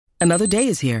Another day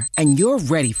is here, and you're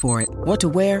ready for it. What to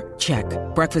wear? Check.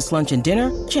 Breakfast, lunch, and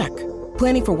dinner? Check.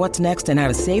 Planning for what's next and how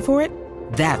to save for it?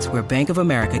 That's where Bank of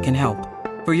America can help.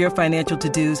 For your financial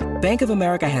to-dos, Bank of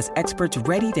America has experts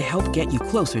ready to help get you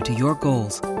closer to your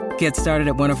goals. Get started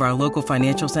at one of our local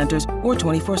financial centers or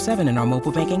 24/7 in our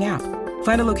mobile banking app.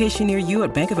 Find a location near you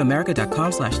at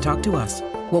bankofamerica.com/talktous.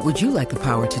 What would you like the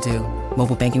power to do?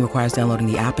 Mobile banking requires downloading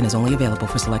the app and is only available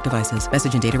for select devices.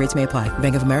 Message and data rates may apply.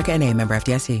 Bank of America N.A., member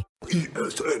FDIC.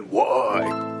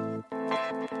 PSNY.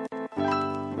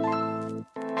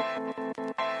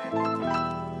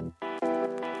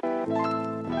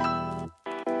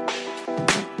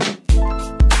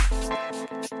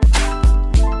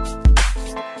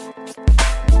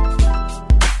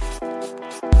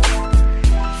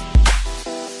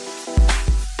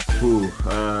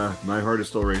 My heart is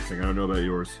still racing. I don't know about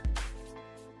yours.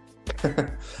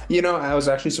 I was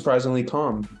actually surprisingly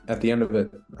calm at the end of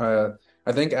it. I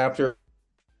think after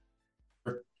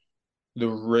the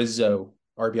Rizzo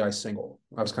RBI single,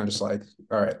 I was kind of just like,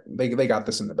 all right, they got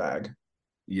this in the bag.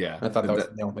 Yeah. I thought that was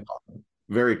the nail in the coffin.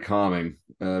 Very calming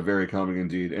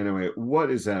indeed. Anyway,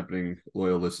 what is happening,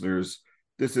 loyal listeners?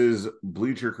 This is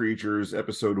Bleacher Creatures,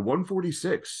 episode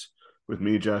 146, with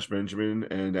me, Josh Benjamin,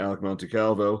 and Alec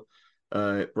Montecalvo.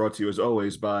 Brought to you as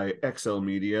always by XL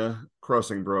Media,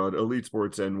 Crossing Broad, Elite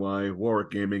Sports NY,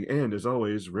 Warwick Gaming, and as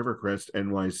always, Rivercrest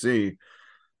NYC.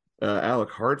 Alec,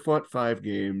 hard-fought 5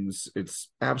 games. It's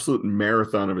absolute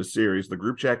marathon of a series. The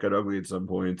group chat got ugly at some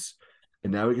points,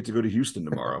 and now we get to go to Houston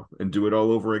tomorrow and do it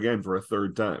all over again for a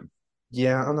third time.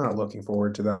 Yeah, I'm not looking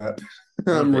forward to that.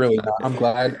 I'm really not.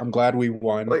 I'm glad we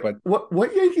won. But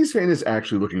what Yankees fan is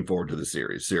actually looking forward to the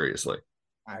series? Seriously,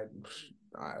 I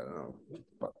don't know.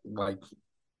 But like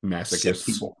masochists, sick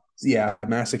people. Yeah,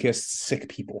 masochists, sick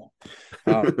people.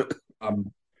 Look,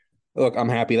 I'm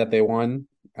happy that they won.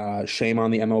 Shame on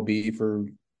the MLB for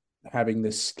having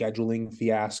this scheduling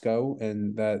fiasco,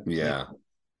 and that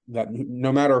that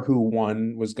no matter who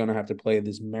won was going to have to play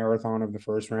this marathon of the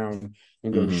first round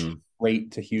and go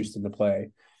straight to Houston to play.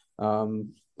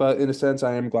 But in a sense,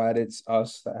 I am glad it's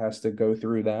us that has to go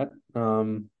through that.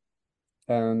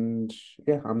 And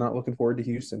yeah, I'm not looking forward to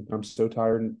Houston. I'm so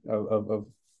tired of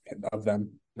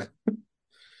them.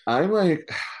 I'm like,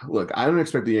 look, I don't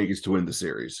expect the Yankees to win the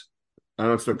series. I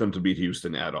don't expect them to beat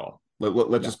Houston at all.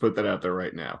 Let's just put that out there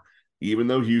right now. Even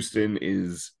though Houston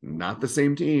is not the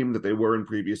same team that they were in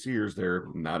previous years, they're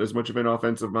not as much of an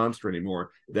offensive monster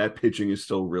anymore. That pitching is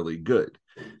still really good.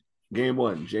 Game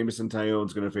 1, Jameson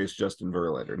Taillon's going to face Justin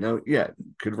Verlander. Now, yeah,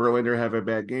 could Verlander have a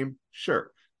bad game?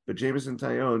 Sure. But Jameson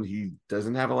Taillon, he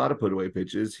doesn't have a lot of put-away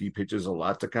pitches. He pitches a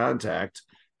lot to contact.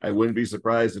 I wouldn't be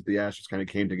surprised if the Astros kind of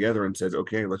came together and said,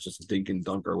 okay, let's just dink and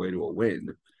dunk our way to a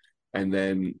win. And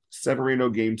then Severino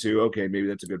game 2, okay, maybe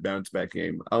that's a good bounce-back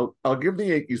game. I'll give the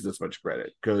Yankees this much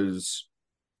credit because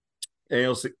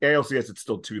ALCS, it's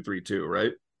still 2-3-2,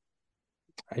 right?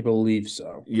 I believe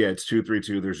so. Yeah, it's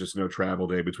 2-3-2. There's just no travel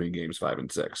day between games 5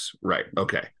 and 6. Right,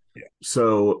 okay. Yeah.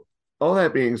 So all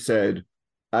that being said,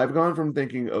 I've gone from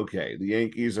thinking, okay, the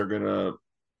Yankees are gonna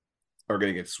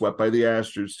get swept by the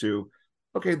Astros to,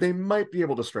 okay, they might be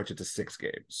able to stretch it to 6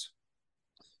 games.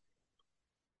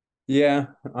 Yeah,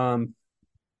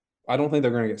 I don't think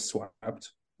they're gonna get swept. I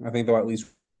think they'll at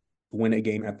least win a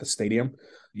game at the stadium.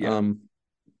 Yeah,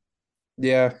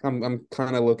 I'm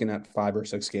kind of looking at 5 or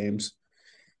 6 games.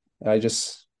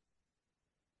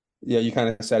 You kind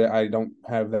of said it. I don't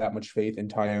have that much faith in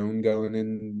Taillon going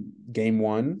in game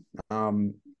 1.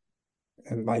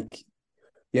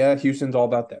 Houston's all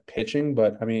about that pitching,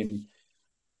 but I mean,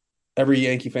 every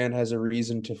Yankee fan has a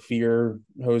reason to fear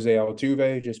Jose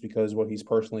Altuve just because what he's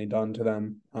personally done to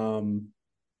them.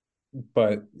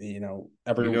 But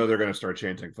everyone they're going to start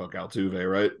chanting "fuck Altuve,"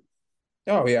 right?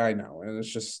 Oh yeah, I know, and it's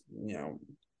just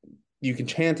you can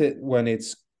chant it when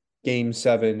it's Game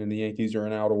 7 and the Yankees are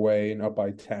an out away and up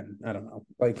by 10. I don't know,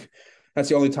 like that's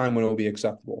the only time when it will be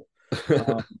acceptable.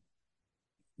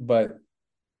 But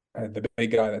the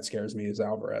big guy that scares me is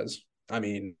Alvarez. I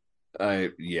mean,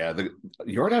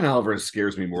 Yordan Alvarez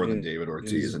scares me more than David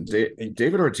Ortiz, and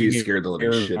David Ortiz scared the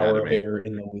living shit out of me.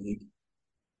 In the league.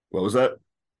 What was that?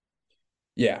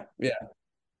 Yeah.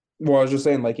 Well, I was just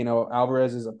saying,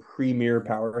 Alvarez is a premier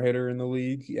power hitter in the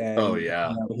league, and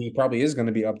he probably is going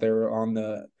to be up there on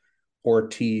the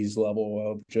Ortiz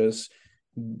level of just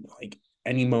like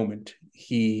any moment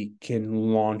he can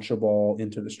launch a ball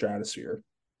into the stratosphere.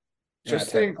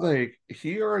 Just think,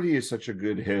 he already is such a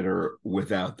good hitter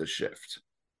without the shift.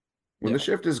 When the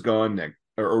shift is gone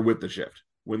with the shift,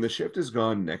 when the shift is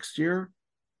gone next year,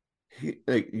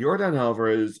 like Yordan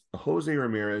Alvarez, Jose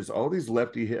Ramirez, all these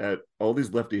lefty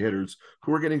hitters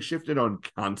who are getting shifted on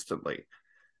constantly.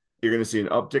 You're going to see an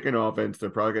uptick in offense. They're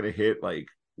probably going to hit like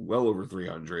well over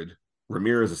 300.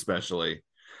 Ramirez especially.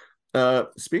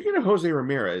 Speaking of Jose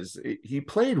Ramirez, he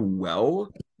played well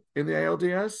in the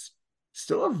ALDS.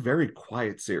 Still a very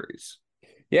quiet series.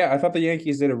 Yeah, I thought the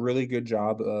Yankees did a really good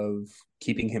job of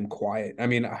keeping him quiet. I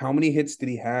mean, how many hits did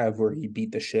he have where he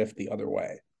beat the shift the other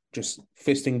way? Just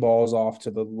fisting balls off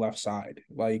to the left side,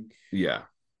 like Yeah.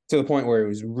 to the point where it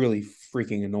was really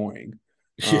freaking annoying.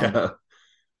 Yeah.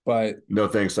 But no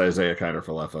thanks to Isaiah Kiner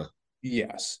Falefa.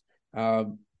 yes.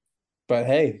 But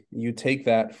hey, you take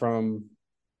that from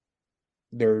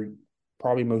their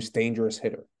probably most dangerous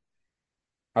hitter.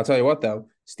 I'll tell you what, though,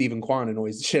 Stephen Kwan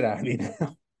annoys the shit out of me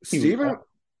now. Stephen,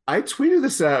 I tweeted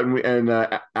this out,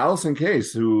 and Allison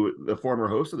Case, who the former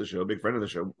host of the show, big friend of the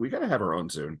show, we got to have her on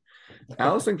soon.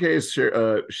 Allison Case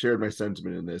shared my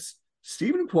sentiment in this.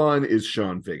 Stephen Kwan is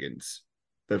Sean Figgins.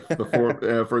 For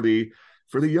the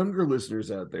younger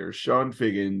listeners out there, Sean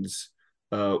Figgins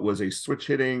was a switch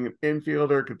hitting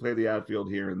infielder, could play the outfield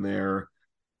here and there.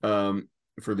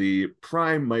 For the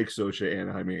prime Mike Scioscia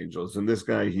Anaheim Angels, and this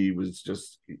guy, he was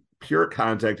just pure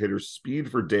contact hitter,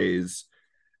 speed for days.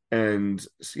 And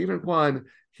Stephen Kwan,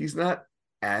 he's not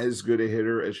as good a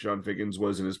hitter as Sean Figgins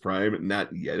was in his prime,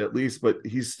 not yet at least, but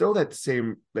he's still that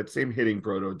same hitting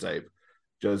prototype.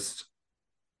 Just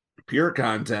pure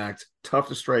contact, tough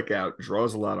to strike out,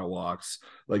 draws a lot of walks.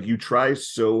 Like, you try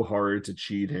so hard to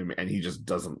cheat him and he just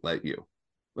doesn't let you.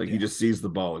 Like, he just sees the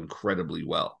ball incredibly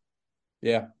well.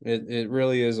 Yeah, it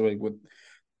really is, like with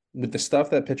the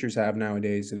stuff that pitchers have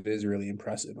nowadays, it is really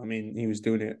impressive. I mean, he was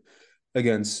doing it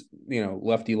against,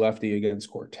 lefty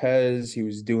against Cortez. He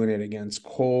was doing it against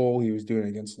Cole. He was doing it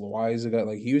against Loaizaga.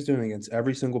 Like, he was doing it against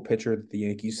every single pitcher that the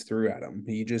Yankees threw at him.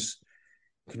 He just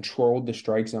controlled the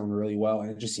strike zone really well.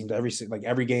 And it just seemed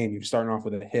every game he was starting off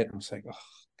with a hit. I was like,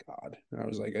 oh, God. I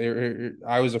was like,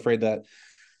 I was afraid that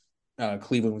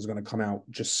Cleveland was going to come out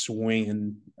just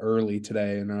swinging early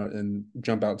today and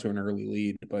jump out to an early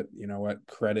lead. But you know what?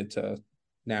 Credit to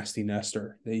Nasty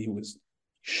Nestor. He was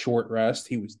short rest.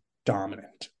 He was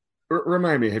dominant.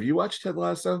 Remind me, have you watched Ted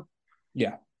Lasso?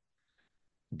 Yeah.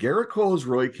 Garrett Cole is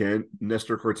Roy Kent,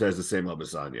 Nestor Cortez is Sam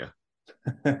Obisanya.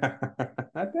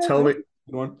 Tell me.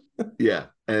 One. Yeah.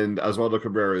 And Oswaldo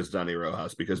Cabrera is Donnie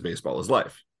Rojas because baseball is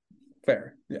life.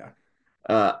 Fair. Yeah.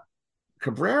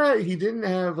 Cabrera, he didn't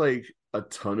have like a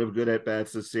ton of good at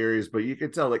bats this series, but you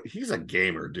could tell like he's a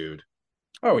gamer, dude.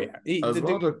 Oh yeah, he's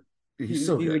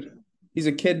so good. He's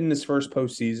a kid in his first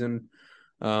postseason.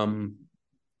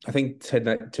 I think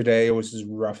today was his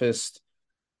roughest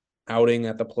outing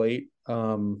at the plate.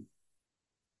 It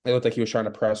looked like he was trying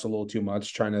to press a little too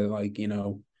much, trying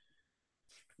to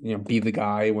be the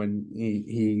guy when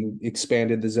he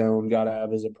expanded the zone, got out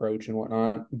of his approach and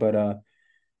whatnot. But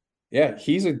yeah,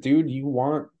 he's a dude you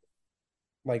want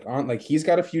he's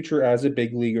got a future as a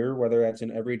big leaguer, whether that's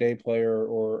an everyday player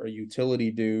or a utility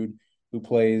dude who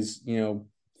plays,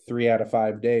 3 out of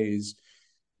 5 days.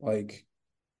 Like,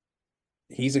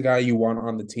 he's a guy you want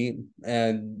on the team.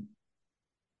 And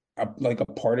a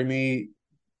part of me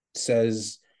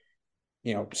says,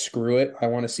 screw it. I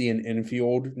want to see an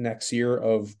infield next year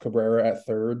of Cabrera at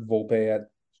third, Volpe at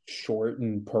short,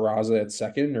 and Peraza at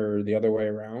second, or the other way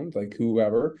around, like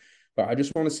whoever. But I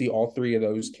just want to see all 3 of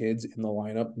those kids in the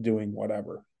lineup doing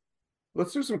whatever.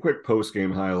 Let's do some quick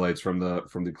post-game highlights from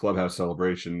the clubhouse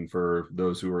celebration for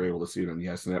those who were able to see it on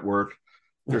Yes Network.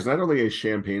 There's not only a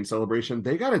champagne celebration,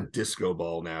 they got a disco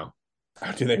ball now.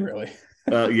 Oh, do they really?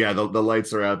 Yeah, the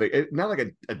lights are out. Not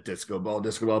like a disco ball,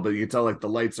 but you can tell like the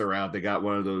lights are out. They got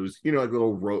one of those, like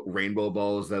little rainbow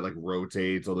balls that like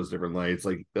rotates, all those different lights.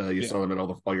 Like you saw them at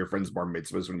all your friends' bar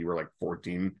mitzvahs when you were like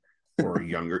 14 or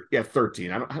younger. Yeah,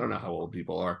 13. I don't know how old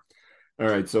people are. All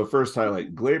right, so first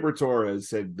highlight. Gleyber Torres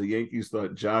said the Yankees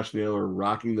thought Josh Naylor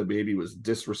rocking the baby was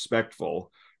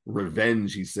disrespectful.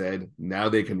 Revenge, he said. Now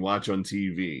they can watch on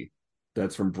TV.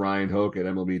 That's from Brian Hoke at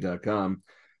MLB.com.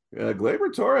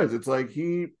 Gleyber Torres, it's like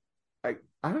I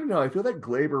don't know. I feel like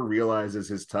Gleyber realizes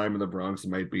his time in the Bronx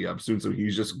might be up soon, so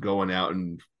he's just going out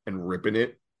and ripping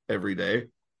it every day.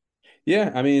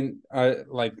 Yeah, I mean,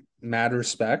 mad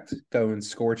respect, going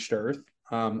scorched earth.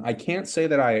 I can't say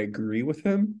that I agree with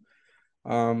him.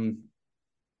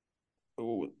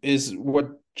 Is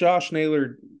what Josh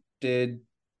Naylor did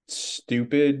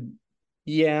stupid?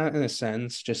 Yeah, in a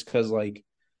sense, just because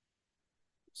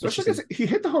especially because he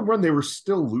hit the home run, they were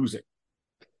still losing.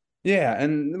 Yeah,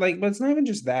 and but it's not even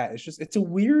just that. It's a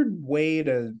weird way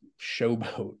to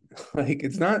showboat.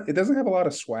 It doesn't have a lot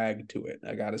of swag to it,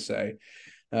 I gotta say.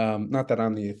 Not that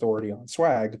I'm the authority on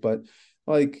swag, but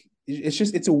like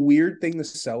it's a weird thing to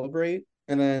celebrate,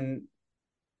 and then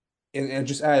and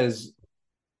just as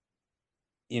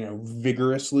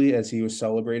vigorously as he was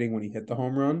celebrating when he hit the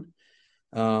home run.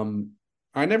 Um,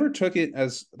 I never took it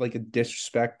as like a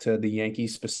disrespect to the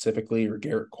Yankees specifically or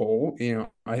Garrett Cole,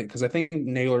 because I think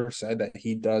Naylor said that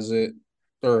he does it,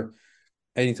 or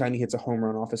anytime he hits a home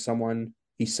run off of someone,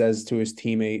 he says to his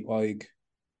teammate, like,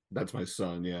 That's my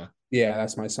son. Yeah. yeah,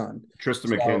 that's my son. Tristan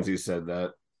So, McKenzie said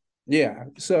that. yeah.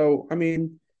 So, I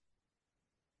mean,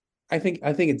 I think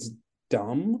it's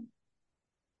dumb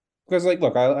because, like,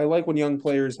 look, I like when young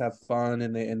players have fun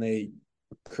and they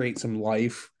create some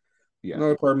life. Yeah.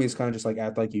 Another part of me is kind of just like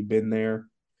act like you've been there.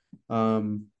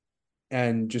 Um,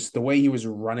 and just the way he was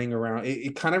running around,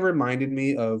 it kind of reminded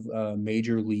me of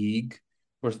Major League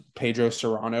with Pedro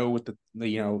Serrano with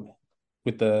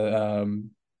with the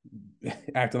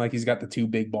acting like he's got the two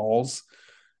big balls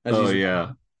as Oh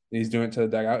yeah. he's doing it to the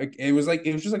dugout. It was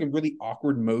just like a really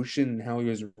awkward motion in how he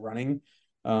was running.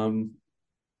 Um,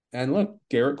 and look,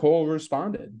 Garrett Cole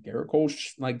responded. Garrett Cole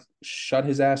shut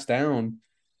his ass down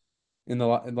in the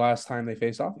last time they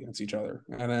faced off against each other,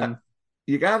 and then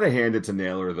You got to hand it to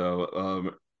Naylor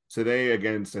though. Today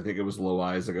against, I think it was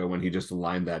Loizaga when he just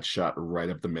lined that shot right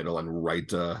up the middle and right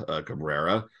to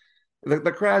Cabrera.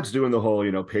 The crowd's doing the whole,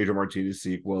 Pedro Martinez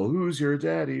sequel. Who's your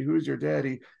daddy? Who's your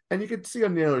daddy? And you could see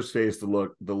on Naylor's face the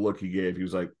look he gave. He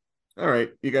was like, "All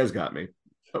right, you guys got me.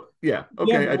 Oh, yeah,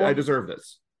 okay, yeah, well, I deserve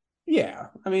this." Yeah,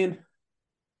 I mean,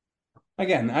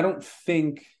 again, I don't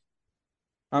think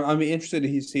I'm interested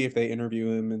to see if they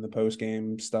interview him in the post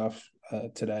game stuff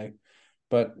today.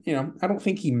 But I don't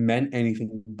think he meant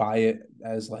anything by it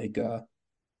as like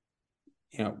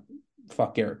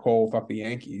fuck Garrett Cole, fuck the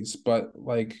Yankees. But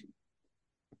like,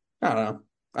 I don't know.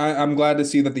 I'm glad to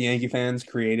see that the Yankee fans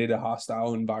created a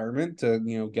hostile environment to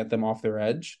get them off their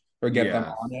edge or get them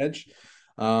Yeah, on edge.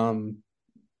 Um,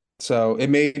 so it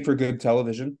made for good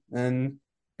television, and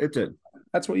it did.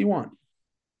 that's what you want.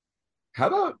 How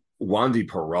about Wandy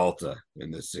Peralta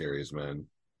in this series, man?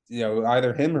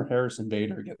 Either him or Harrison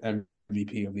Bader get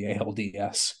MVP of the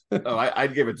ALDS. Oh,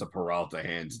 I'd give it to Peralta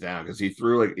hands down because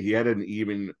he had an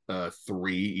even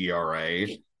 3 ERA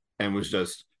and was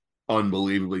just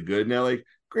unbelievably good. Now, like,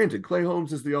 granted, Clay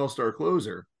Holmes is the all-star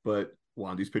closer, but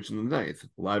Wandy's pitching the ninth.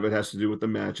 A lot of it has to do with the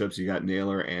matchups. You got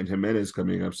Naylor and Jimenez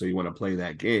coming up, so you want to play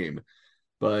that game.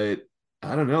 But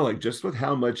I don't know, like, just with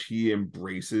how much he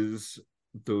embraces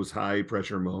those high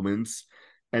pressure moments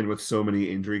and with so many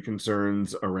injury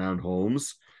concerns around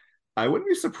Holmes, I wouldn't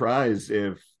be surprised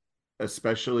if,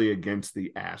 especially against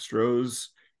the Astros,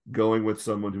 going with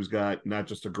someone who's got not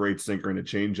just a great sinker and a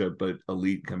changeup, but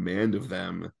elite command of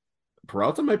them,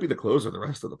 Peralta might be the closer the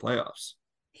rest of the playoffs.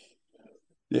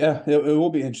 Yeah, it will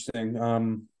be interesting.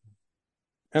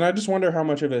 And I just wonder how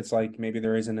much of it's like maybe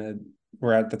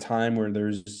we're at the time where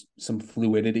there's some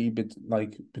fluidity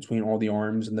between all the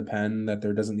arms in the pen, that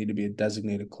there doesn't need to be a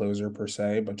designated closer per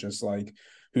se, but just like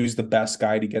who's the best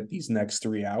guy to get these next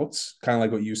 3 outs, kind of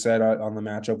like what you said on the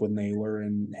matchup with Naylor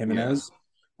and Jimenez.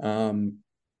 Yeah.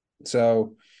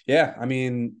 So yeah, I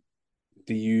mean,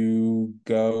 do you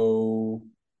go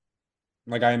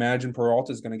like, I imagine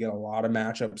Peralta is going to get a lot of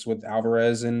matchups with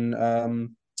Alvarez and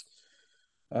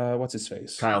what's his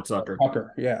face? Kyle Tucker.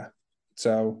 Tucker, yeah.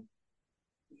 So,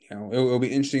 it'll be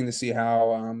interesting to see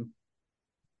how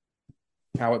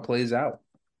it plays out.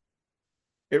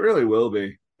 It really will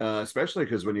be, especially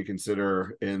because when you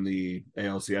consider in the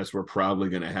ALCS, we're probably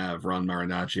going to have Ron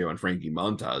Marinaccio and Frankie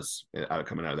Montas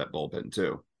coming out of that bullpen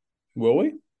too. Will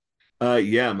we?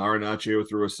 Yeah, Marinaccio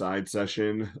threw a side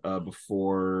session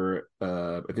before,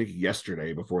 I think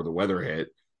yesterday before the weather hit.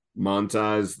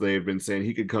 Montas, they've been saying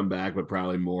he could come back, but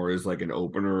probably more as like an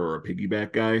opener or a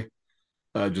piggyback guy,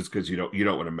 just because you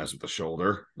don't want to mess with the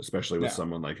shoulder, especially with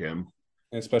someone like him.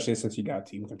 Especially since you got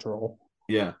team control.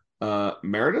 Yeah.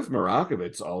 Meredith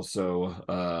Marakovitz also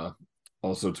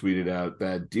tweeted out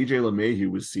that DJ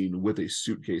LeMahieu was seen with a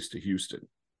suitcase to Houston.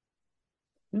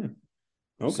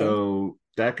 Okay. So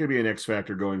that could be an X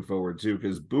factor going forward too,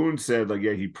 because Boone said like,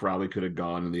 yeah, he probably could have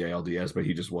gone in the ALDS, but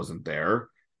he just wasn't there.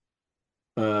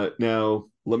 Now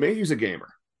LeMahieu's a gamer.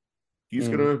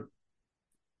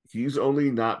 He's only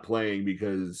not playing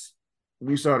because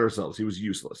we saw it ourselves. He was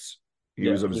useless. He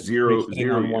was of zero use.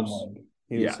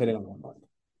 He was hitting on one leg.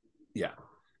 Yeah.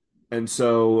 And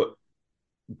so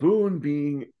Boone,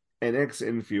 being an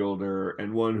ex-infielder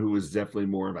and one who was definitely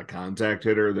more of a contact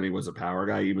hitter than he was a power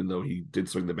guy, even though he did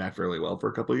swing the bat fairly well for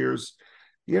a couple of years,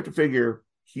 you have to figure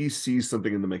he sees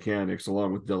something in the mechanics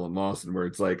along with Dylan Lawson where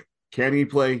it's like, can he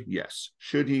play? Yes.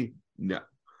 Should he? No.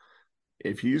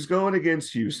 If he's going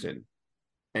against Houston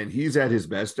and he's at his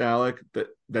best, Alec,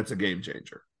 that's a game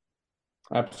changer.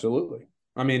 Absolutely.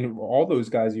 I mean, all those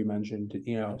guys you mentioned,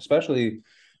 especially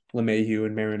LeMahieu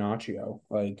and Marinaccio,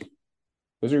 like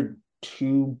those are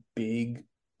two big,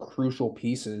 crucial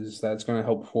pieces that's going to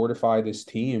help fortify this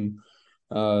team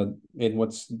in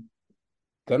what's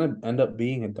going to end up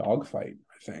being a dogfight,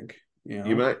 I think.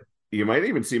 You might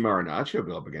even see Marinaccio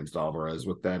go up against Alvarez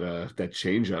with that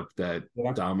changeup that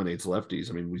dominates lefties.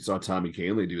 I mean, we saw Tommy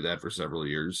Kahnle do that for several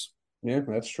years. Yeah,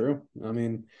 that's true. I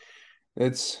mean,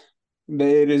 it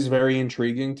is very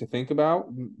intriguing to think about,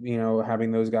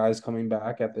 having those guys coming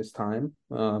back at this time.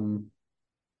 I'm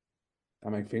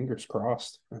like, fingers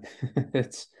crossed.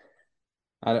 It's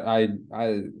I'm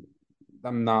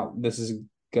not. This is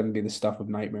going to be the stuff of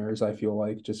nightmares. I feel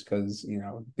like, just because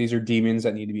these are demons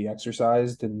that need to be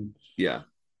exorcised, and now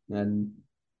I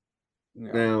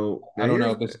don't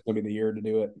know if this is going to be the year to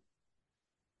do it.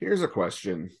 Here's a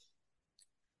question,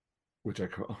 which did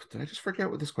I just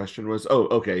forget what this question was? Oh,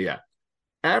 okay, yeah.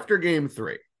 After Game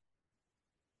 3,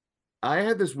 I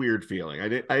had this weird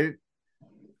feeling. I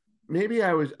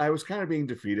was kind of being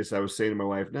defeatist. I was saying to my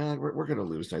wife, "Nah, we're going to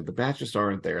lose tonight. The bats just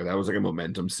aren't there." That was like a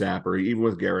momentum sapper. Even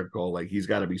with Garrett Cole, like he's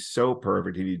got to be so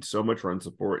perfect. He needs so much run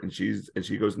support. And she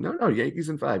goes, "No, Yankees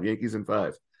in 5, Yankees in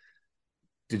 5."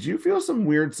 Did you feel some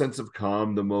weird sense of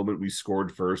calm the moment we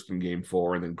scored first in Game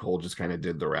 4, and then Cole just kind of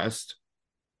did the rest?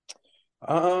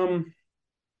 I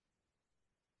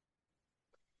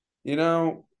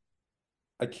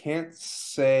can't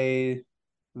say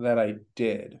that I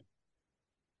did.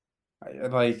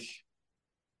 It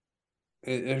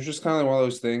was just kind of one of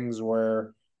those things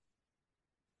where,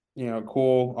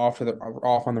 Cole off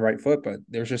on the right foot, but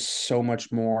there's just so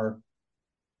much more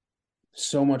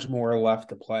left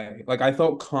to play. Like, I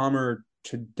felt calmer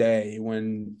today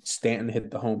when Stanton hit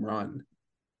the home run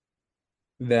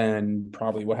than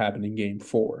probably what happened in Game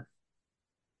 4.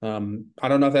 I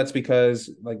don't know if that's because,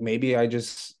 like, maybe I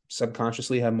just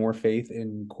subconsciously have more faith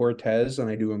in Cortez than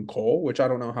I do in Cole, which I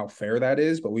don't know how fair that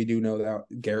is, but we do know that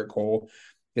Garrett Cole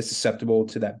is susceptible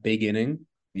to that big inning.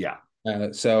 Yeah.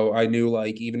 So I knew,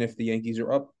 like, even if the Yankees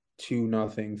are up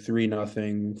 2-0,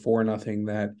 3-0, 4-0,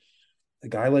 that a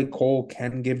guy like Cole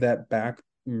can give that back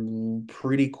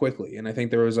pretty quickly. And I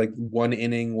think there was like one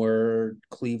inning where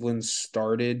Cleveland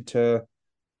started to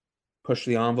push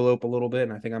the envelope a little bit,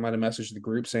 and I think I might have messaged the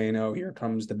group saying, "Oh, here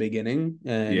comes the big inning,"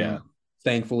 and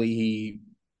thankfully he,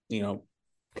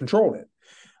 controlled it.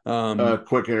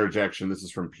 Quick interjection. This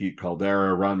is from Pete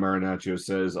Caldera. Ron Marinaccio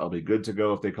says, "I'll be good to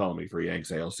go if they call me for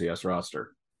Yanks ALCS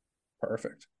roster."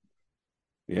 Perfect.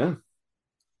 Yeah.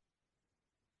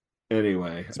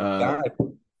 Anyway,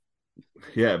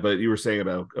 yeah, but you were saying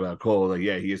about Cole, like,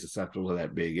 yeah, he is susceptible to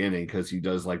that big inning because he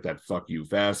does like that fuck you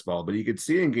fastball. But you could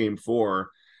see in Game 4,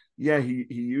 yeah, he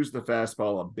used the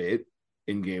fastball a bit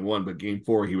in Game 1, but Game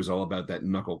 4 he was all about that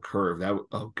knuckle curve. That,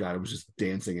 oh god, it was just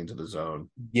dancing into the zone.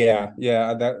 Yeah,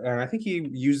 and I think he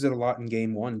used it a lot in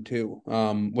Game 1 too,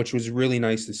 which was really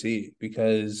nice to see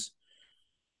because,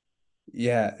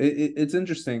 yeah, it's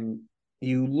interesting.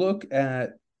 You look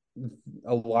at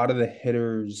a lot of the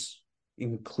hitters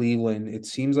in Cleveland, it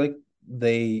seems like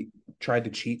they tried to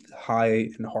cheat high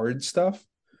and hard stuff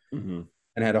and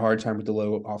had a hard time with the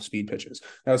low off speed pitches.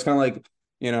 That was kind of like,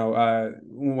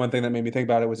 one thing that made me think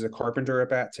about it was a Carpenter at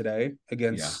bat today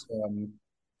against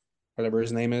whatever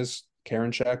his name is,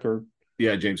 Karinchak or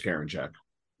James Karinchak.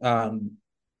 That's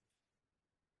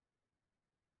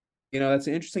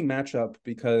an interesting matchup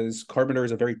because Carpenter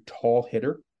is a very tall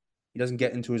hitter. He doesn't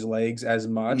get into his legs as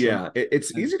much. Yeah,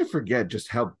 it's easy to forget just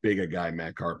how big a guy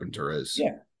Matt Carpenter is.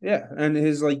 Yeah, and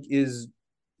his is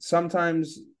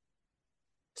sometimes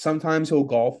he'll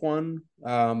golf one,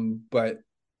 but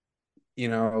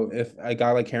if a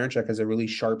guy like Karinchak has a really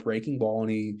sharp breaking ball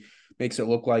and he makes it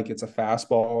look like it's a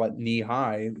fastball at knee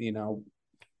high,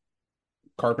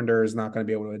 Carpenter is not going to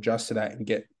be able to adjust to that and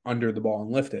get under the ball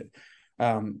and lift it.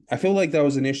 I feel like that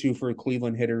was an issue for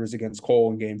Cleveland hitters against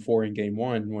Cole in Game 4 and Game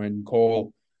 1 when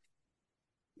Cole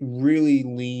really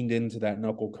leaned into that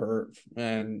knuckle curve.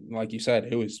 And like you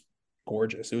said, it was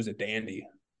gorgeous. It was a dandy.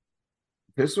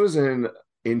 This was an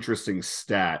interesting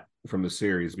stat from the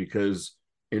series because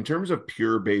in terms of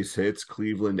pure base hits,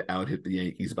 Cleveland out-hit the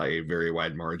Yankees by a very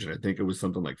wide margin. I think it was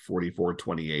something like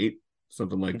 44-28,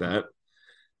 something like that.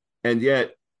 And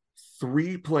yet,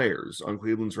 3 players on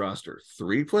Cleveland's roster,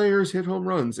 3 players hit home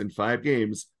runs in 5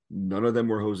 games. None of them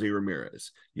were Jose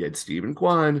Ramirez. You had Steven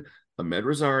Kwan, Ahmed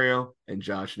Rosario, and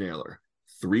Josh Naylor.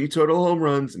 3 total home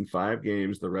runs in 5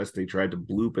 games. The rest, they tried to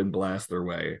bloop and blast their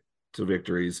way to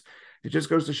victories. It just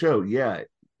goes to show,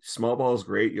 Small ball is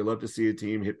great. You love to see a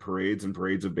team hit parades and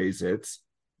parades of base hits.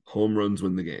 Home runs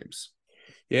win the games.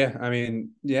 Yeah, I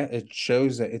mean, yeah, it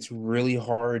shows that it's really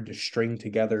hard to string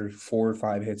together 4 or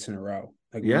 5 hits in a row.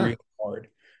 Like Yeah. really hard.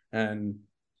 And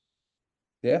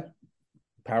yeah,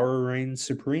 power reigns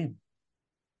supreme.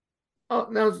 Oh,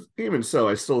 now, even so,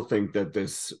 I still think that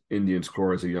this Indians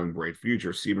core has a young, bright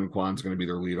future. Steven Kwan's going to be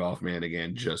their leadoff man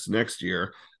again just next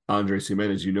year. Andres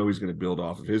Jimenez, he's going to build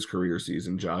off of his career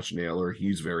season. Josh Naylor,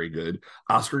 he's very good.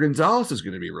 Oscar Gonzalez is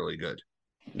going to be really good.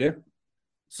 Yeah. I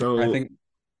So, think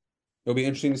it'll be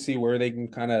interesting to see where they can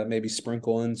kind of maybe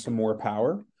sprinkle in some more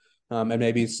power. And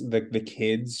maybe it's the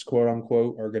kids, quote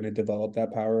unquote, are going to develop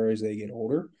that power as they get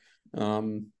older.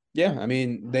 Yeah, I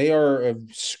mean, they are a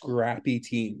scrappy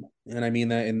team. And I mean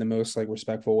that in the most like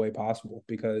respectful way possible,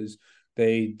 because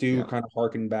they do kind of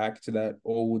harken back to that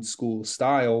old school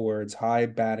style where it's high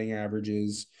batting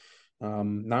averages,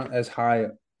 not as high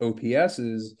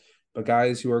OPSs, but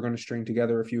guys who are going to string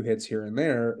together a few hits here and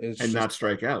there is and just, not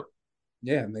strike out.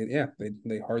 yeah,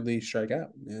 they hardly strike out.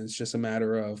 And it's just a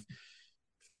matter of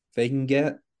they can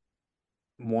get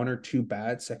 1 or 2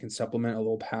 bats that can supplement a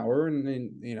little power.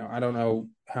 And I don't know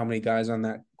how many guys on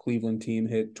that Cleveland team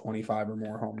hit 25 or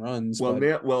more home runs. Well,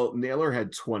 but Naylor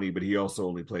had 20, but he also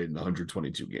only played in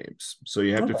 122 games. So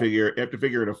you have okay. to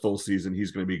figure in a full season,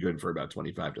 he's going to be good for about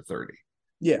 25 to 30.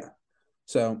 Yeah.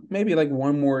 So maybe like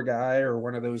one more guy or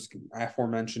one of those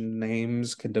aforementioned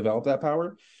names could develop that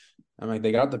power. I mean,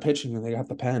 they got the pitching and they got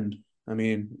the pen. I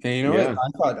mean, and Yeah.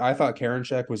 I thought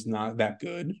Karinchak was not that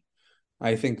good.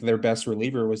 I think their best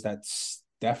reliever was that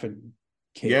Stefan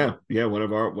kid. Yeah, one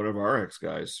of our ex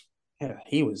guys. Yeah,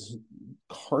 he was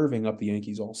carving up the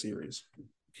Yankees all series.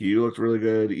 He looked really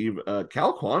good. Even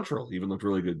Cal Quantrill even looked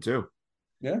really good too.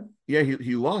 Yeah. Yeah,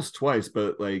 he lost twice,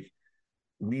 but like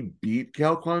we beat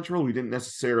Cal Quantrill. We didn't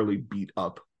necessarily beat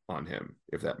up on him,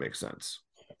 if that makes sense.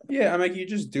 Yeah, I mean, you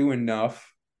just do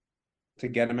enough to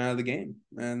get him out of the game,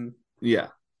 and yeah,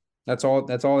 that's all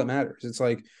that matters. It's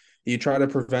like you try to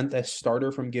prevent a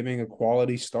starter from giving a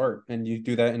quality start, and you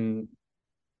do that in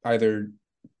either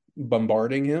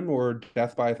bombarding him or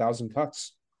death by 1,000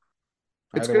 cuts.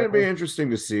 It's going to be interesting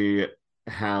to see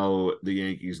how the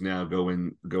Yankees now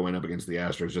going up against the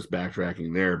Astros, just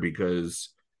backtracking there, because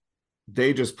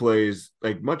they just plays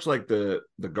like much like the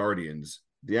Guardians.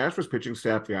 The Astros pitching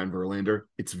staff behind Verlander,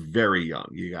 it's very young.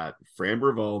 You got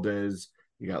Framber Valdez,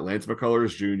 you got Lance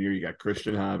McCullers Jr., you got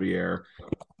Christian Javier.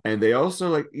 And they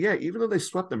also even though they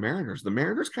swept the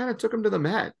Mariners kind of took them to the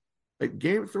mat. Like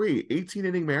game 3,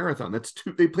 18-inning marathon. That's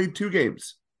they played 2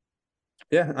 games.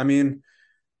 Yeah, I mean,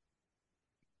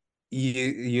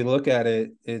 you look at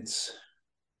it, it's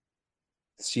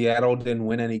Seattle didn't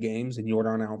win any games and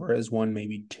Yordan Alvarez won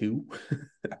maybe 2.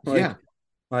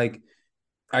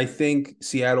 I think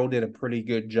Seattle did a pretty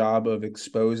good job of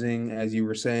exposing, as you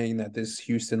were saying, that this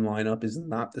Houston lineup is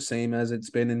not the same as it's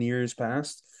been in years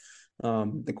past.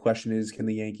 The question is, can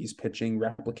the Yankees pitching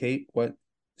replicate what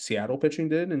Seattle pitching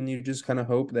did? And you just kind of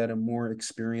hope that a more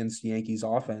experienced Yankees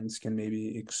offense can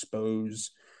maybe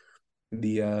expose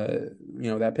the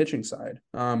that pitching side.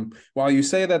 While you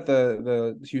say that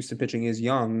the Houston pitching is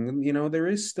young, there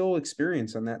is still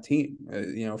experience on that team.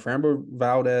 Framber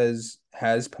Valdez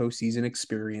has postseason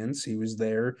experience. He was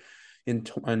there in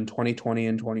 2020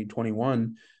 and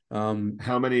 2021.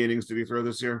 How many innings did he throw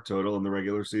this year total in the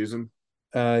regular season?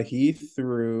 He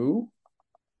threw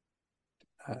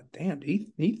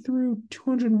he threw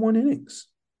 201 innings.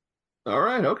 All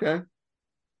right, okay.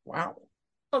 Wow.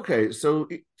 Okay, so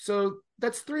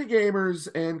that's 3 gamers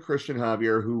and Christian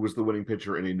Javier, who was the winning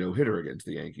pitcher in a no-hitter against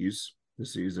the Yankees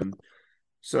this season.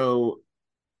 So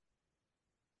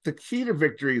the key to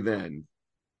victory then,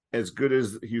 as good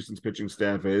as Houston's pitching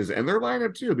staff is, and their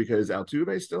lineup too, because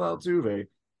Altuve's still Altuve,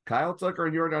 Kyle Tucker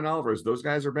and Yordan Alvarez, those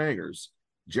guys are bangers.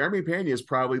 Jeremy Pena is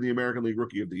probably the American League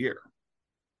Rookie of the Year.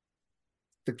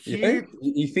 The key,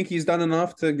 you think he's done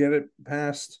enough to get it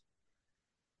past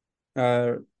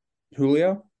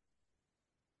Julio?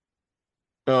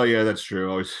 Oh yeah, that's true.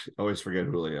 Always forget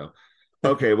Julio.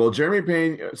 Okay, well, Jeremy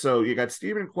Pena. So you got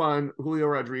Steven Kwan, Julio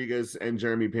Rodriguez, and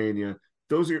Jeremy Pena.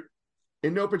 Those are,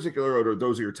 in no particular order,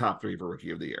 those are your top 3 for Rookie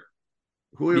of the Year.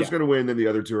 Julio's going to win, then the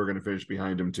other 2 are going to finish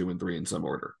behind him, 2 and 3 in some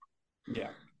order. Yeah.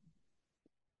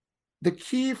 The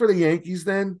key for the Yankees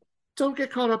then, don't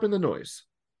get caught up in the noise.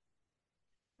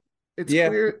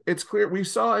 It's clear. We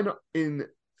saw in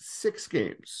 6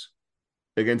 games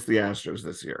against the Astros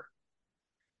this year.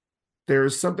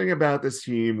 There's something about this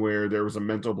team where there was a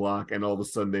mental block and all of a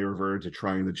sudden they reverted to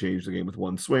trying to change the game with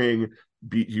one swing,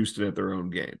 beat Houston at their own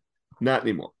game. Not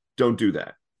anymore. Don't do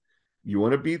that. You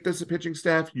want to beat this pitching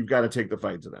staff, you've got to take the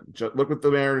fight to them. Look what the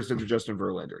Mariners did to Justin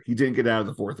Verlander. He didn't get out of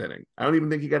the fourth inning. I don't even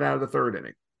think he got out of the third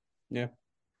inning. Yeah.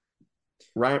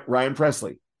 Ryan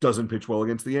Presley doesn't pitch well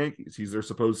against the Yankees. He's their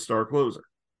supposed star closer.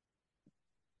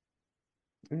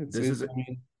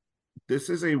 This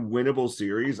is a winnable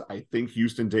series. I think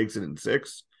Houston takes it in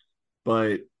 6,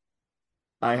 but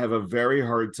I have a very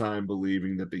hard time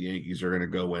believing that the Yankees are going to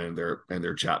go in and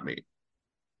they're chop meat.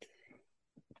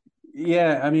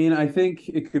 Yeah, I mean, I think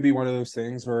it could be one of those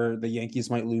things where the Yankees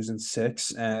might lose in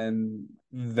 6 and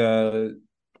the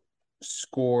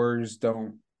scores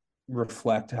don't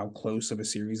reflect how close of a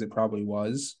series it probably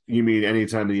was. You mean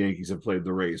anytime the Yankees have played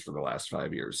the Rays for the last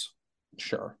 5 years?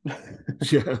 Sure.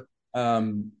 Yeah.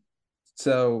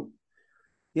 So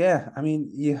yeah, I mean,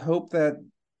 you hope that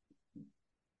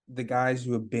the guys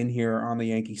who have been here on the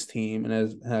Yankees team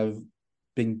and have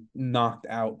been knocked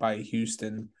out by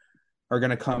Houston are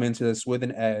going to come into this with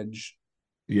an edge,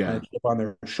 yeah, and a chip on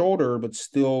their shoulder, but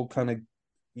still kind of,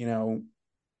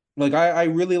 like I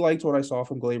really liked what I saw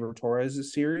from Gleyber Torres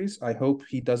this series. I hope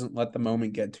he doesn't let the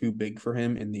moment get too big for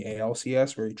him in the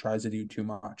ALCS where he tries to do too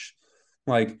much.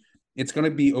 Like, it's going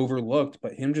to be overlooked,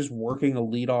 but him just working a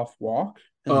leadoff walk.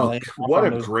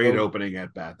 What a great opening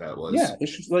at bat that was. Yeah,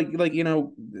 it's just like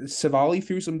Savali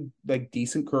threw some like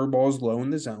decent curveballs low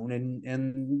in the zone,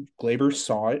 and Gleyber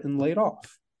saw it and laid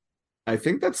off. I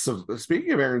think that's,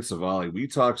 speaking of Aaron Savali, we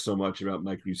talk so much about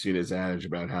Mike Mussina's adage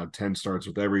about how 10 starts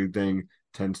with everything,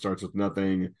 10 starts with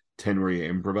nothing, 10 where you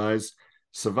improvise.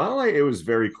 Savali, it was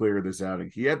very clear this outing.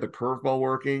 He had the curveball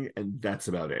working, and that's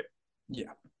about it.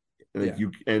 Yeah. Like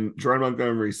Jordan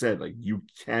Montgomery said, like, you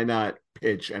cannot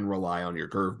pitch and rely on your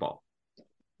curveball.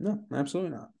 No,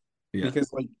 absolutely not. Yeah.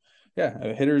 Because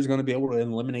a hitter is going to be able to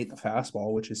eliminate the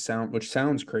fastball, which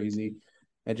sounds crazy,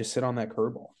 and just sit on that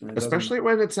curveball. Especially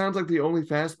when it sounds like the only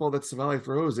fastball that Savali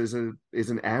throws is an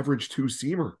average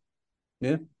 2-seamer.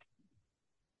 Yeah.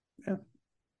 Yeah.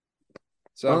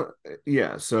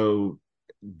 So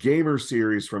gamer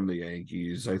series from the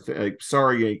Yankees.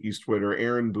 Sorry, Yankees Twitter.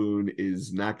 Aaron Boone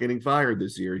is not getting fired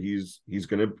this year. He's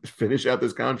going to finish out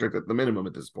this contract at the minimum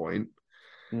at this point.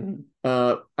 Mm-hmm.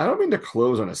 I don't mean to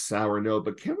close on a sour note,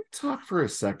 but can we talk for a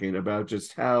second about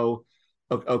just how?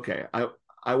 Okay,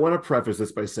 I want to preface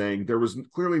this by saying there was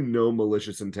clearly no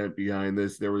malicious intent behind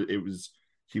this.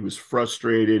 He was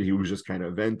frustrated. He was just kind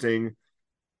of venting.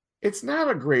 It's not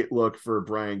a great look for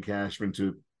Brian Cashman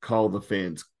to call the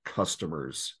fans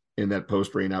customers in that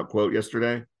post-rain out quote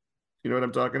yesterday. You know what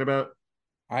I'm talking about?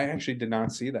 I actually did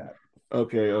not see that.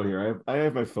 Okay. Oh, here I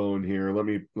have my phone here. Let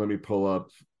me pull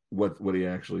up what he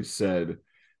actually said,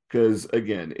 because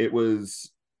again, it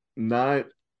was not.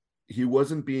 He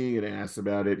wasn't being an ass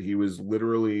about it. He was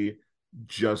literally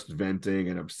just venting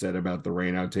and upset about the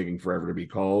rain out taking forever to be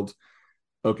called.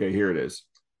 Okay, here it is.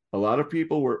 A lot of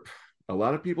people were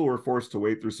forced to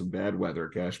wait through some bad weather,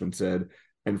 Cashman said,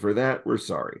 and for that, we're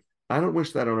sorry. I don't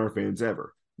wish that on our fans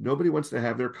ever. Nobody wants to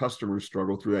have their customers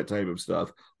struggle through that type of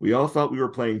stuff. We all thought we were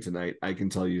playing tonight, I can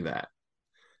tell you that.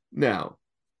 Now,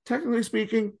 technically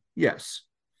speaking, yes,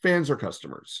 fans are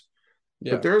customers.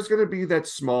 Yeah. But there's going to be that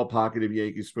small pocket of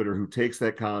Yankees Twitter who takes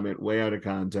that comment way out of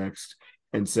context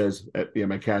and says,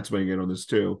 my cat's weighing in on this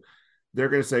too. They're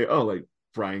going to say, oh, like,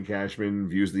 Brian Cashman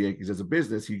views the Yankees as a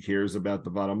business. He cares about the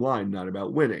bottom line, not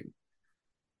about winning.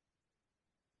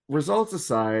 Results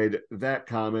aside, that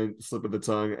comment, slip of the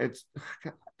tongue,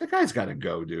 the guy's got to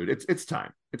go, dude. It's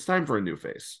time. It's time for a new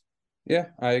face. Yeah,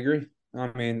 I agree.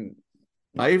 I mean,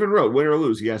 I even wrote, win or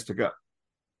lose, he has to go.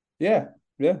 Yeah,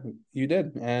 you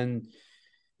did. And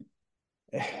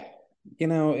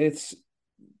it's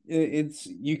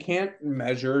you can't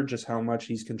measure just how much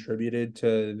he's contributed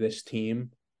to this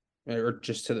team or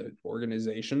just to the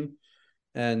organization.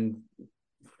 And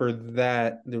for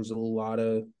that, there's a lot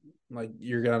of, like,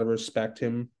 you're going to respect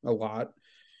him a lot.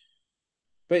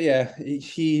 But yeah,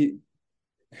 he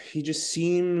just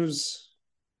seems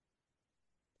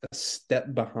a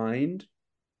step behind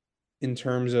in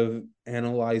terms of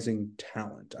analyzing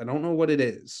talent. I don't know what it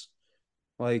is.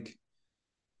 Like,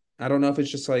 I don't know if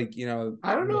it's just like, I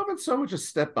don't know if it's so much a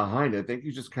step behind. I think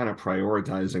he's just kind of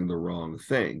prioritizing the wrong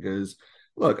thing. Because,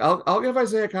 look, I'll give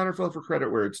Isaiah Counterfield for credit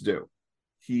where it's due.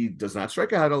 He does not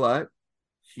strike out a lot.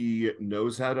 He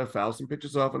knows how to foul some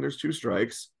pitches off when there's 2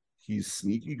 strikes. He's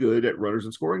sneaky good at runners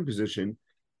in scoring position.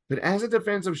 But as a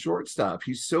defensive shortstop,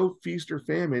 he's so feast or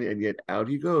famine, and yet out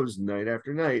he goes night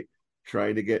after night,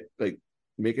 trying to get, like,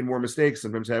 making more mistakes,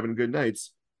 sometimes having good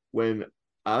nights, when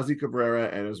Ozzy Cabrera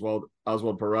and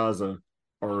Oswald Peraza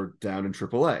are down in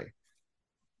AAA.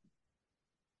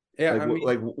 Yeah,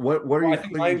 what are you?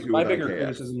 My bigger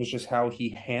criticism is just how he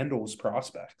handles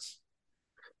prospects.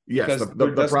 Yes, because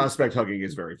the prospect hugging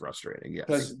is very frustrating.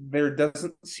 Yes, there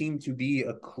doesn't seem to be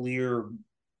a clear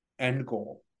end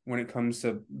goal when it comes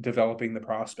to developing the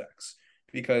prospects,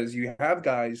 because you have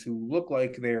guys who look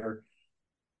like they're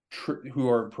who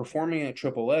are performing at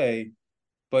AAA,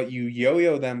 but you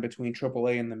yo-yo them between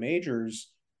AAA and the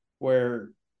majors, where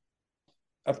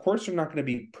of course they're not going to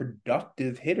be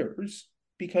productive hitters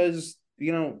because,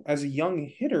 as a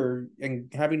young hitter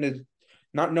and having to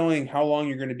not knowing how long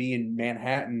you're going to be in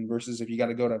Manhattan versus if you got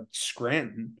to go to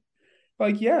Scranton,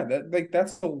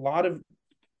 that's a lot of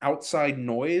outside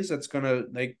noise that's going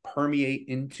to permeate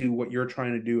into what you're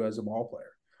trying to do as a ball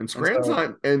player. and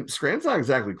And so, Scranton's not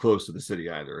exactly close to the city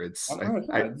either. oh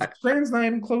my God, Scranton's not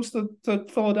even close to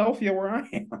Philadelphia where I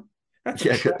am. That's a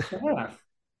yeah, trek and a half.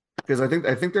 because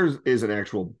I think there is an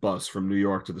actual bus from New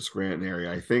York to the Scranton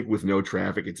area. I think with no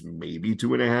traffic, it's maybe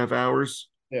 2.5 hours.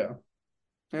 Yeah,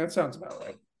 that sounds about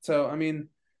right. So I mean,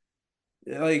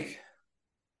 like,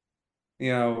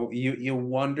 you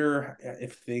wonder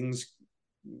if things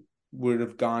would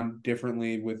have gone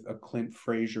differently with a Clint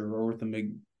Frazier or with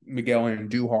a Miguel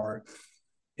Andujar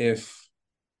if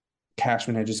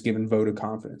Cashman had just given vote of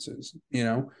confidences,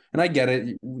 and I get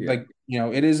it. Yeah.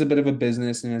 It is a bit of a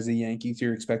business, and as the Yankees,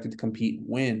 you're expected to compete and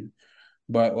win.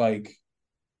 But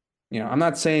I'm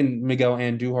not saying Miguel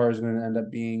Andujar is going to end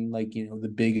up being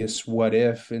the biggest what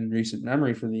if in recent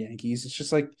memory for the Yankees. It's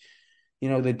just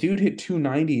the dude hit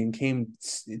 290 and came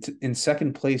in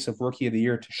second place of Rookie of the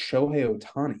Year to Shohei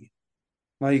Ohtani.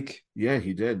 Yeah,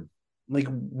 he did.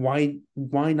 Why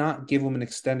not give him an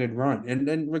extended run?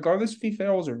 And regardless if he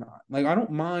fails or not, I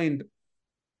don't mind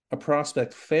a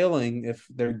prospect failing if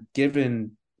they're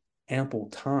given ample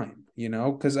time,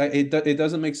 because it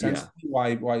doesn't make sense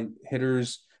why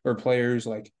hitters or players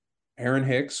like Aaron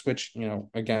Hicks, which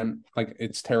again,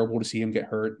 it's terrible to see him get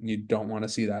hurt, and you don't want to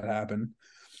see that happen.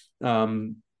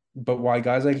 But why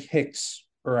guys like Hicks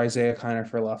or Isaiah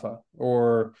Kiner-Falefa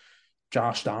or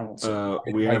Josh Donaldson?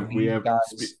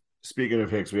 Speaking of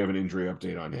Hicks, we have an injury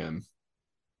update on him.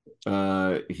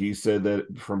 He said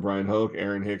that from Brian Hoke,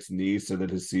 Aaron Hicks' knee said that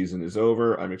his season is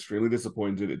over. I'm extremely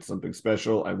disappointed. It's something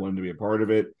special. I wanted to be a part of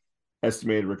it.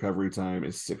 Estimated recovery time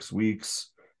is 6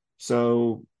 weeks.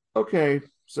 So, okay.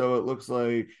 So it looks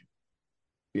like,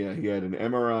 he had an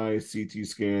MRI, CT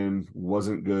scan,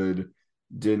 wasn't good.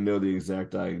 Didn't know the exact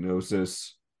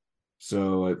diagnosis.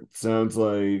 So it sounds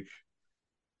like,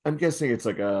 I'm guessing it's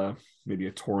maybe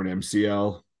a torn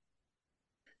MCL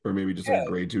or maybe just a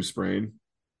grade 2 sprain.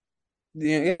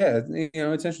 Yeah,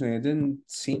 it's interesting. It didn't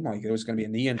seem like it was going to be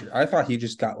a knee injury. I thought he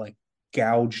just got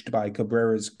gouged by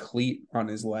Cabrera's cleat on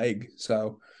his leg.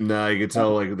 So no, you could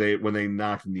tell when they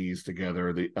knocked knees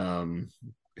together, the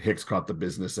Hicks caught the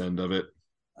business end of it.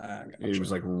 It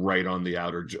was right on the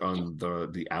outer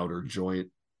the outer joint.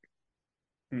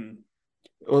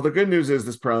 Well, the good news is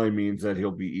this probably means that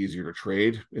he'll be easier to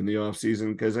trade in the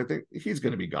offseason because I think he's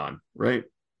going to be gone, right?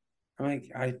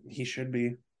 He should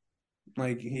be.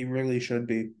 He really should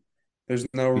be. There's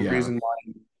no reason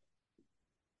why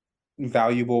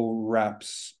valuable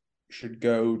reps should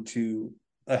go to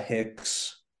a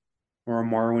Hicks or a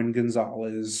Marwin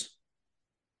Gonzalez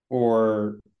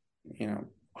or,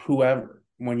 whoever.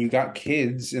 When you got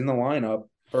kids in the lineup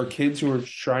or kids who are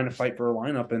trying to fight for a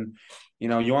lineup and,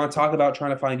 you want to talk about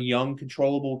trying to find young,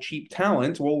 controllable, cheap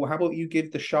talent. Well, how about you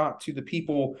give the shot to the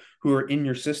people who are in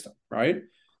your system, right?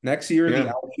 Next year, the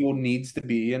outfield needs to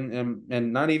be, and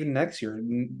not even next year,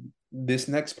 this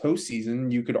next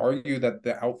postseason, you could argue that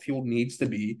the outfield needs to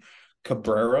be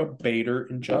Cabrera, Bader,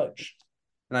 and Judge.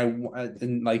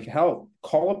 And hell,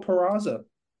 call up Peraza.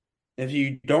 If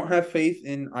you don't have faith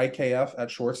in IKF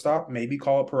at shortstop, maybe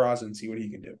call up Peraza and see what he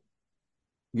can do.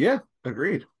 Yeah,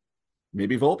 agreed.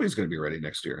 Maybe Volpe's going to be ready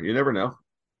next year. You never know.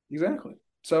 Exactly.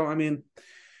 So, I mean,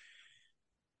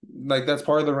 that's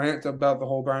part of the rant about the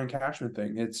whole Brian Cashman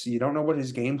thing. It's you don't know what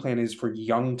his game plan is for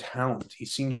young talent. He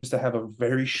seems to have a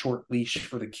very short leash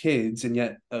for the kids, and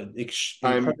yet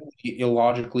incredibly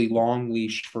illogically long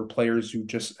leash for players who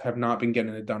just have not been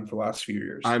getting it done for the last few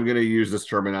years. I'm going to use this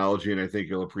terminology, and I think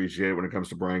you'll appreciate it when it comes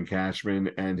to Brian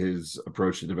Cashman and his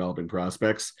approach to developing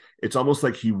prospects. It's almost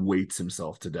like he weights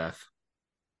himself to death.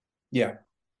 Yeah.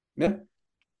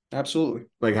 Absolutely.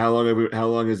 How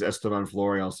long is Esteban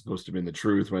Florial supposed to be in the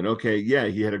truth when he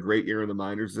had a great year in the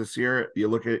minors this year. You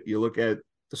look at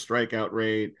the strikeout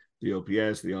rate, the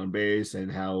OPS, the on base,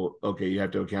 and how you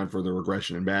have to account for the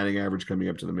regression in batting average coming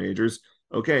up to the majors.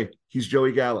 He's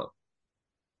Joey Gallo.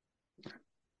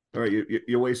 All right,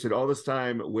 you wasted all this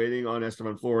time waiting on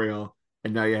Esteban Florial,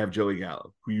 and now you have Joey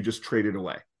Gallo, who you just traded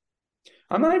away.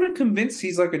 I'm not even convinced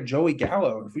he's like a Joey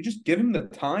Gallo. If we just give him the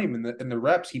time and the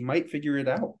reps, he might figure it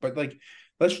out. But like,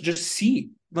 let's just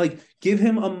see. Like, give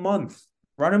him a month,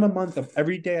 run him a month of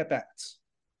every day at bats.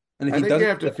 And if I think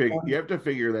you have to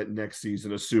figure that next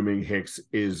season, assuming Hicks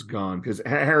is gone, because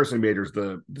Harrison Bader's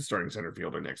the starting center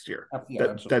fielder next year.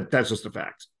 Yeah, that's just a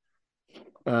fact.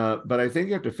 But I think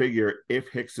you have to figure if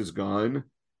Hicks is gone,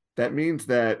 that means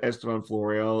that Estevan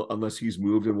Florial, unless he's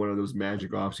moved in one of those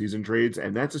magic offseason trades,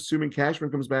 and that's assuming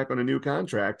Cashman comes back on a new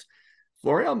contract,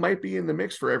 Florial might be in the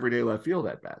mix for everyday left field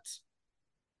at bats.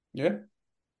 Yeah.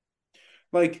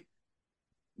 Like,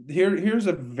 here's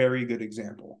a very good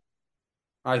example,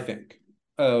 I think,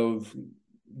 of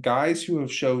guys who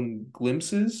have shown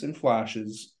glimpses and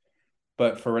flashes,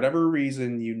 but for whatever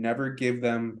reason, you never give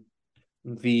them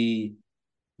the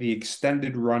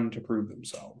extended run to prove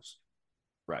themselves.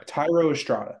 Right. Thairo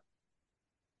Estrada.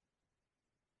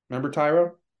 Remember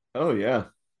Thairo? Oh, yeah.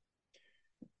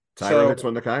 Thairo hits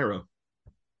one to Cairo.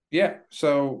 Yeah.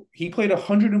 So he played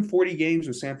 140 games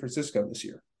with San Francisco this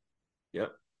year.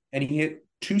 Yep. And he hit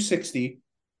 260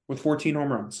 with 14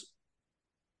 home runs.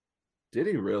 Did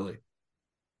he really?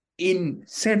 In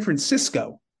San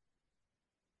Francisco.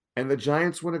 And the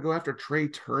Giants want to go after Trey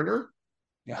Turner?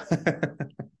 Yeah.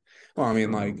 Well, I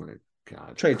mean, like,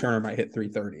 God. Trey Turner might hit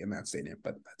 330 in that stadium,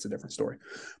 but that's a different story.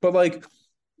 But like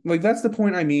that's the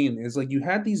point I mean, is like you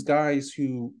had these guys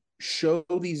who show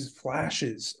these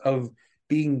flashes of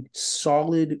being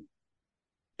solid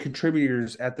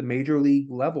contributors at the major league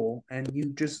level, and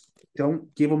you just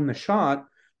don't give them the shot.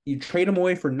 You trade them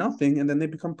away for nothing, and then they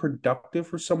become productive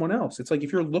for someone else. It's like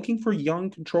if you're looking for young,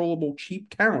 controllable,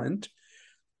 cheap talent,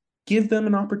 give them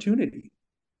an opportunity.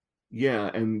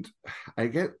 Yeah, and I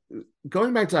get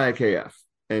going back to IKF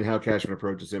and how Cashman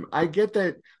approaches him. I get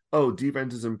that,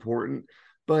 defense is important,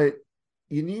 but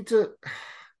you need to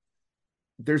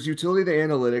there's utility to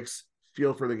analytics.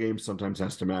 Feel for the game sometimes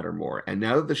has to matter more. And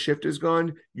now that the shift is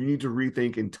gone, you need to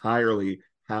rethink entirely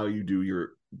how you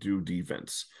do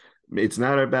defense. It's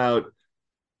not about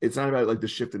like the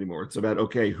shift anymore. It's about,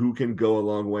 okay, who can go a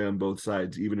long way on both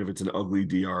sides, even if it's an ugly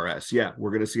DRS. Yeah, we're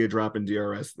going to see a drop in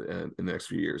DRS in the next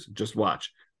few years. Just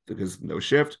watch, because no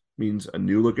shift means a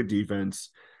new look at defense.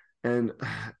 And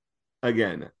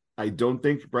again, I don't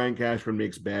think Brian Cashman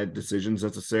makes bad decisions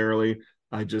necessarily.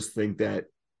 I just think that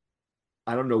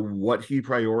I don't know what he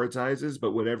prioritizes,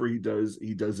 but whatever he does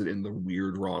it in the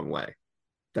weird, wrong way.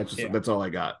 That's all I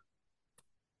got.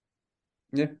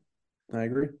 Yeah, I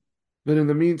agree. But in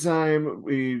the meantime,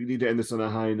 we need to end this on a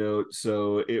high note.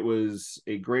 So it was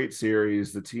a great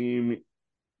series. The team,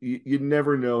 you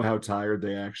never know how tired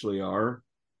they actually are,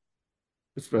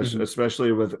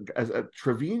 especially with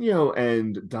Trevino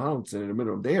and Donaldson in a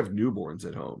minimum. They have newborns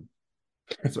at home,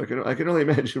 so I can only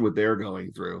imagine what they're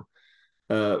going through.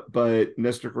 But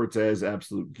Nestor Cortes,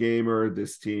 absolute gamer.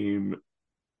 This team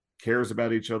cares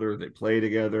about each other. They play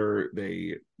together.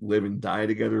 They live and die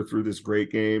together through this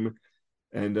great game.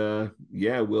 And we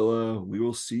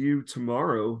will see you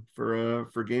tomorrow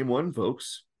for game one,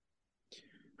 folks.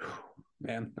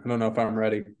 Man, I don't know if I'm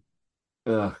ready.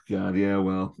 Oh God, yeah.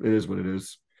 Well, it is what it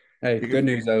is. Hey, good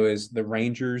news though is the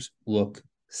Rangers look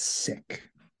sick.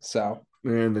 So,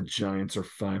 and the Giants are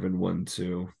 5-1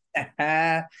 too.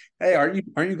 Hey, aren't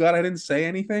you glad I didn't say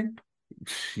anything?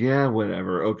 Yeah,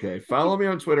 whatever. Okay. Follow me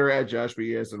on Twitter at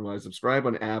JoshBSNY. Subscribe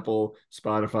on Apple,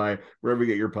 Spotify, wherever you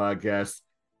get your podcasts.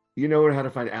 You know how to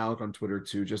find Alec on Twitter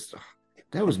too. Just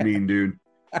that was mean, dude.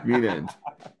 Mean end.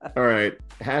 All right.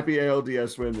 Happy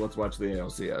ALDS win. Let's watch the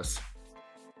ALCS.